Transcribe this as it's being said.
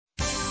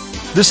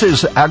This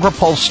is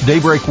AgriPulse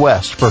Daybreak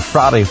West for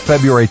Friday,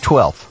 February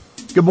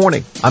 12th. Good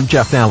morning. I'm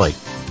Jeff Nally.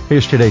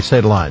 Here's today's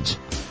headlines.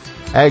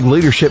 Ag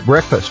Leadership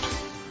Breakfast.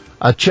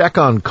 A check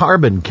on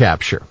carbon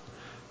capture.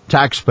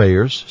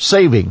 Taxpayers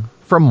saving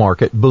from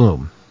market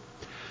boom.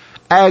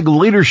 Ag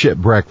Leadership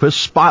Breakfast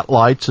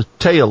spotlights a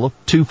tale of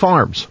two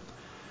farms.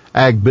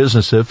 Ag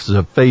businesses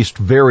have faced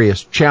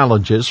various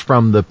challenges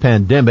from the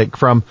pandemic,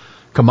 from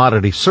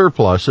commodity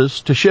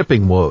surpluses to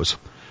shipping woes.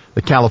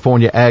 The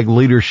California Ag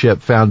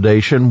Leadership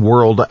Foundation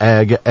World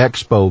Ag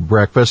Expo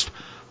Breakfast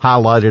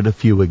highlighted a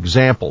few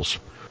examples.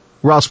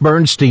 Ross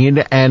Bernstein,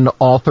 an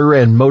author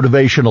and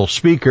motivational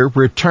speaker,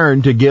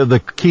 returned to give the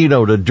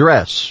keynote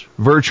address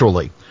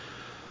virtually.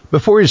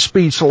 Before his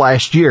speech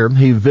last year,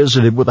 he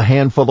visited with a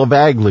handful of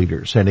ag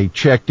leaders, and he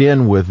checked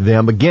in with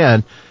them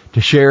again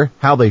to share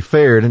how they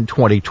fared in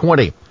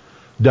 2020.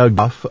 Doug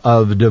Goff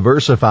of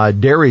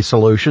Diversified Dairy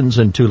Solutions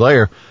in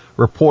Tulare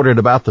reported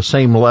about the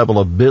same level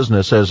of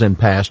business as in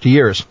past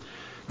years.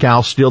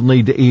 Cows still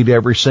need to eat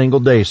every single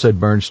day, said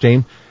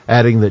Bernstein,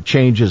 adding that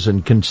changes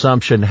in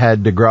consumption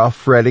had DeGroff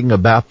fretting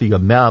about the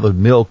amount of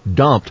milk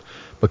dumped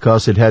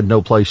because it had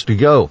no place to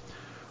go.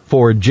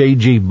 For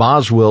J.G.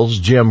 Boswell's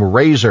Jim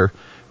Razor,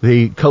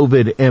 the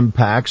COVID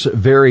impacts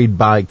varied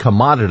by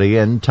commodity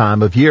and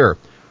time of year.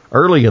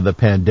 Early in the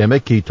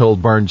pandemic, he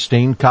told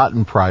Bernstein,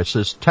 cotton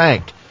prices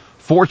tanked.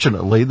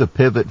 Fortunately, the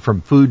pivot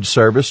from food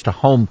service to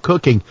home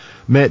cooking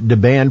meant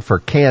demand for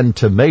canned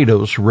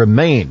tomatoes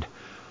remained.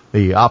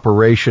 The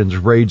operations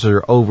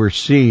Razor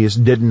overseas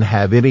didn't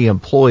have any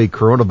employee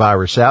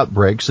coronavirus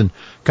outbreaks, and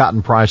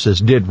cotton prices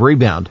did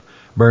rebound.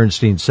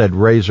 Bernstein said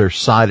Razor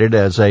cited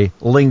as a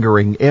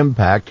lingering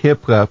impact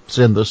hiccups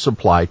in the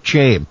supply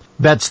chain.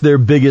 That's their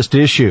biggest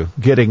issue,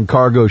 getting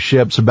cargo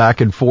ships back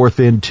and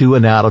forth into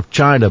and out of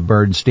China,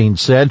 Bernstein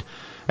said.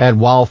 And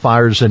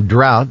wildfires and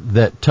drought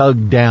that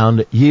tugged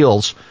down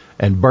yields,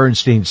 and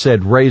Bernstein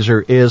said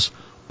Razor is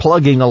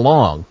plugging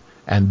along,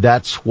 and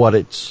that's what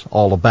it's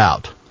all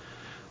about.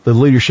 The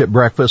leadership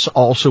breakfast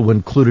also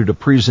included a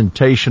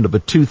presentation of a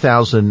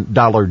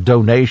 $2,000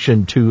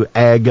 donation to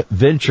Ag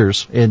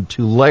Ventures in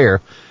Tulare,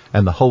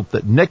 and the hope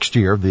that next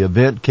year the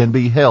event can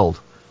be held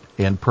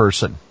in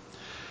person.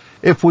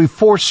 If we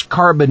force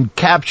carbon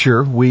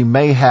capture, we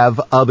may have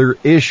other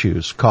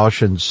issues,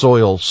 cautioned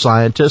soil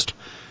scientist.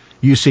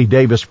 UC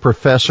Davis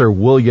professor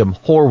William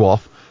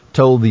Horwath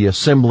told the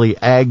Assembly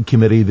Ag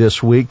Committee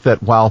this week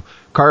that while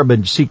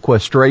carbon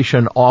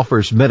sequestration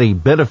offers many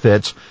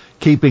benefits,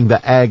 keeping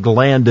the ag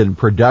land in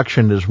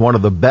production is one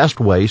of the best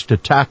ways to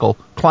tackle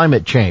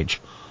climate change.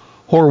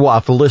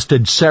 Horwath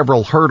listed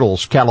several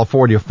hurdles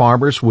California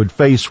farmers would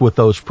face with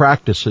those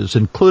practices,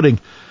 including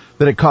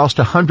that it cost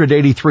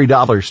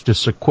 $183 to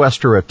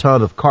sequester a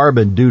ton of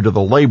carbon due to the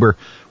labor,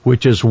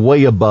 which is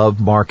way above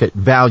market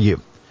value.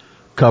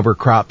 Cover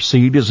crop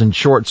seed is in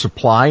short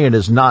supply and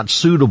is not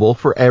suitable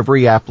for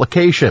every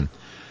application.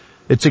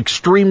 It's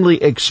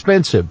extremely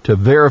expensive to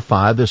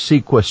verify the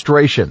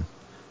sequestration.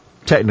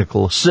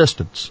 Technical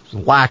assistance is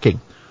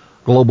lacking.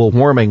 Global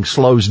warming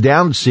slows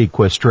down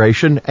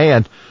sequestration,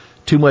 and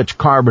too much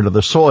carbon in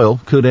the soil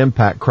could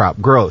impact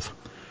crop growth.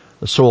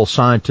 The soil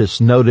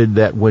scientists noted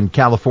that when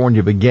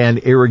California began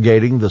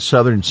irrigating the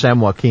southern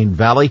San Joaquin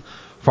Valley,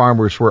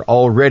 farmers were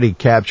already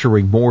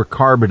capturing more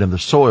carbon in the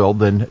soil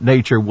than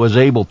nature was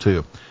able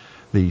to.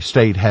 The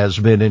state has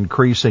been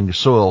increasing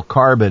soil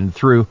carbon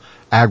through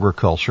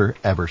agriculture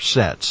ever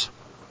since.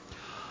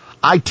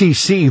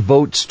 ITC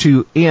votes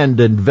to end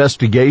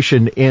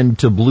investigation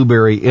into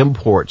blueberry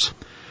imports.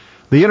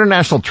 The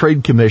International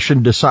Trade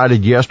Commission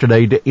decided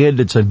yesterday to end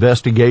its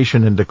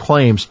investigation into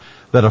claims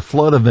that a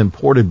flood of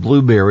imported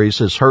blueberries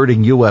is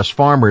hurting U.S.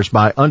 farmers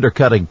by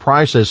undercutting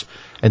prices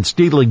and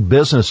stealing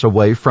business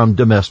away from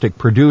domestic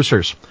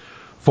producers.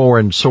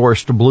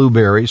 Foreign-sourced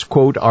blueberries,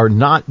 quote, are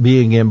not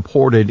being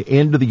imported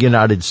into the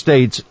United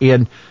States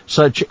in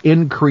such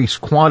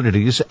increased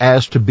quantities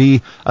as to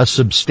be a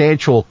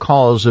substantial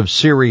cause of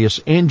serious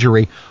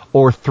injury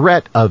or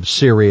threat of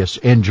serious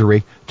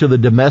injury to the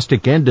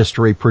domestic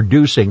industry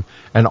producing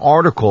an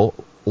article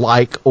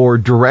like or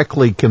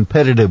directly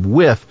competitive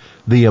with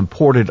the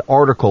imported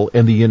article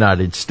in the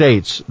United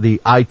States, the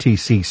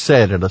ITC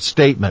said in a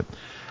statement.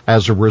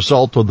 As a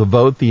result of the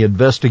vote, the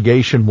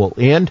investigation will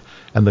end,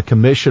 and the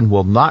Commission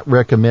will not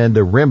recommend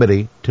a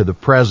remedy to the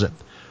President.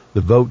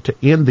 The vote to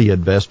end the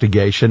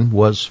investigation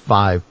was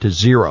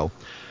 5-0.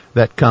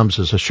 That comes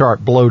as a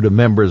sharp blow to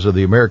members of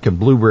the American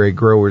Blueberry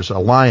Growers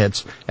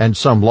Alliance and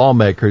some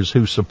lawmakers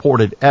who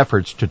supported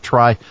efforts to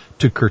try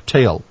to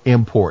curtail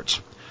imports.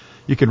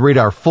 You can read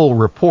our full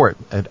report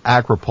at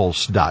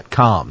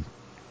agripulse.com.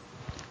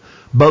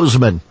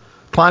 Bozeman,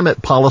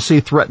 climate policy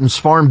threatens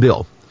farm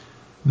bill.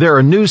 There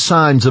are new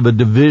signs of a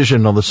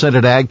division on the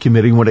Senate Ag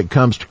Committee when it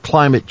comes to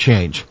climate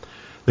change.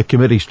 The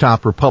committee's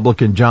top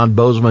Republican, John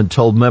Bozeman,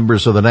 told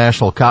members of the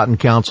National Cotton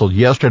Council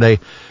yesterday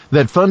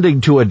that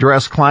funding to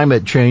address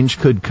climate change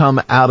could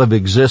come out of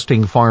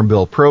existing Farm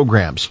Bill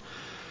programs.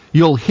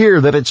 You'll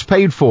hear that it's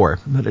paid for,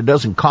 that it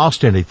doesn't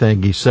cost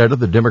anything, he said of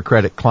the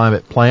Democratic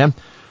climate plan.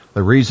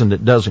 The reason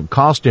it doesn't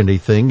cost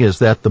anything is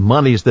that the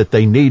monies that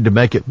they need to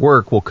make it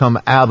work will come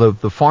out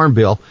of the Farm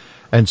Bill,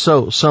 and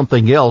so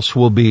something else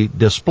will be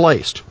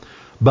displaced.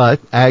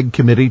 But Ag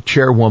Committee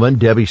Chairwoman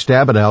Debbie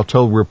Stabenow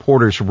told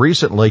reporters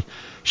recently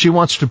she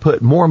wants to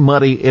put more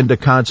money into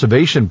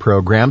conservation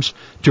programs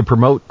to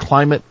promote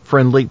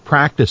climate-friendly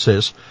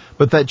practices,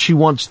 but that she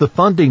wants the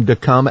funding to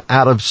come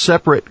out of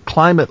separate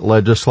climate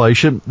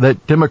legislation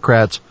that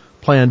Democrats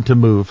plan to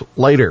move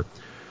later.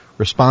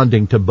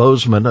 Responding to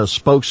Bozeman, a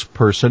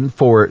spokesperson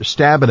for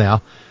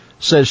Stabenow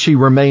says she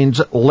remains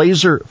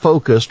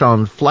laser-focused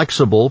on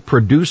flexible,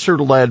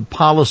 producer-led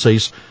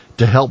policies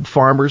to help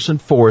farmers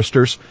and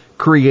foresters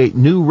create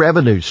new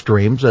revenue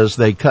streams as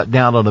they cut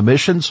down on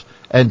emissions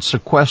and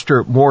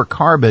sequester more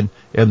carbon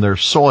in their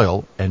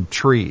soil and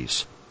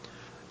trees.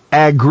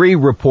 Agri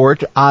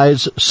Report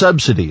eyes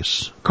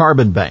subsidies,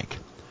 Carbon Bank.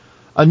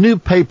 A new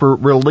paper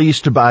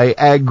released by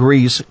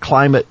Agri's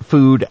Climate,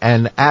 Food,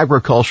 and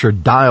Agriculture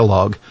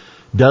Dialogue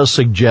does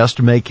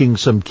suggest making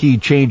some key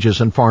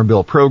changes in Farm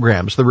Bill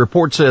programs. The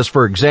report says,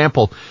 for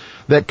example,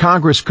 that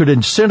Congress could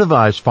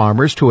incentivize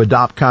farmers to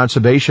adopt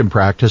conservation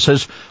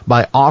practices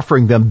by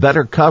offering them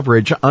better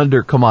coverage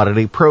under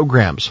commodity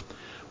programs.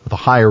 With a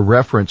higher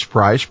reference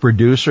price,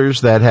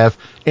 producers that have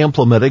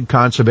implemented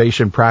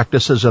conservation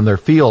practices in their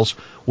fields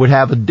would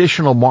have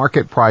additional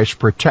market price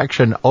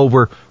protection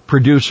over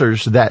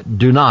producers that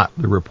do not,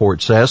 the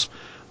report says.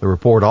 The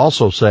report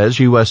also says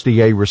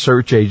USDA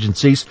research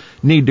agencies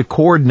need to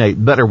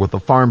coordinate better with the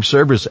Farm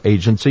Service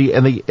Agency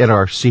and the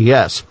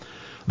NRCS.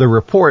 The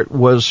report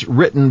was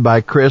written by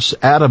Chris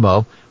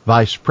Adamo,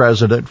 Vice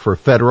President for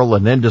Federal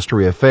and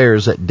Industry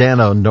Affairs at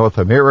Danone North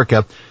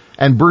America,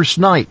 and Bruce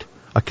Knight,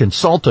 a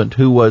consultant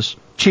who was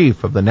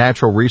chief of the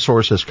Natural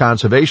Resources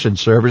Conservation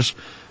Service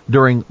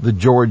during the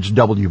George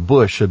W.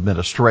 Bush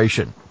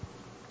administration.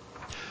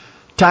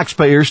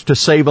 Taxpayers to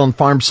save on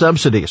farm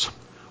subsidies.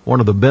 One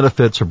of the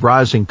benefits of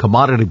rising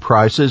commodity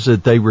prices is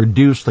that they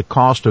reduce the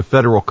cost of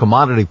federal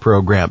commodity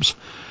programs.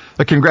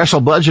 The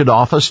Congressional Budget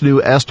Office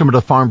new estimate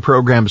of farm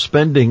program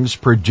spendings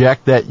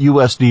project that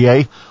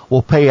USDA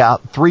will pay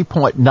out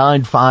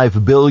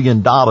 $3.95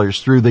 billion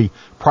through the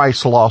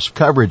Price Loss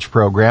Coverage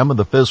Program of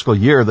the fiscal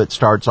year that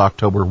starts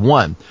October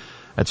 1.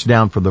 That's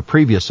down from the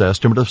previous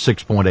estimate of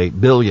 $6.8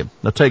 billion.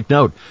 Now take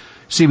note,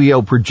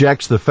 CBO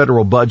projects the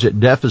federal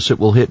budget deficit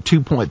will hit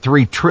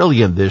 $2.3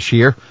 trillion this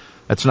year.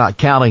 That's not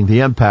counting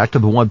the impact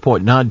of the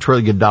 $1.9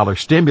 trillion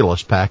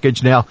stimulus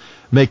package now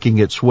making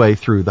its way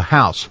through the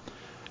House.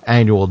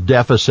 Annual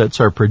deficits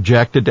are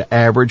projected to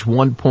average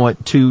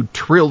 $1.2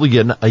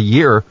 trillion a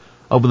year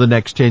over the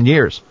next 10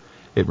 years.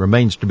 It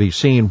remains to be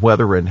seen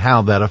whether and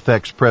how that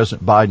affects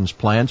President Biden's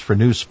plans for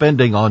new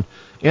spending on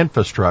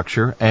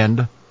infrastructure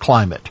and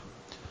climate.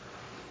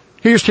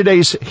 Here's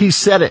today's He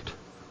Said It.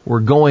 We're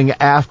going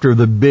after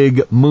the big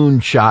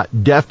moonshot,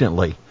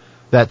 definitely.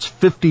 That's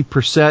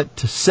 50%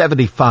 to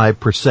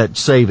 75%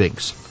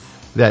 savings.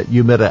 That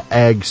Umeda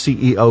Ag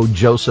CEO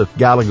Joseph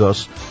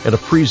Gallegos at a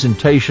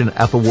presentation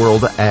at the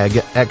World Ag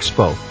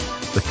Expo.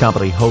 The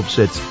company hopes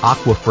its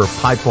aquifer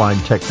pipeline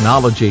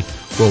technology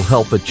will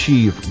help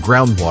achieve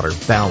groundwater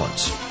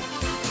balance.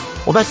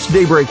 Well, that's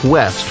Daybreak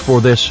West for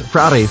this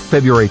Friday,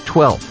 February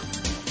 12th.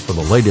 For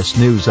the latest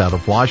news out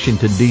of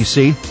Washington,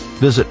 D.C.,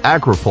 visit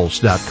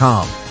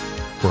agripulse.com.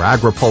 For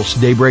AgriPulse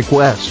Daybreak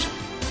West,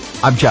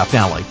 I'm Jeff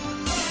Nally.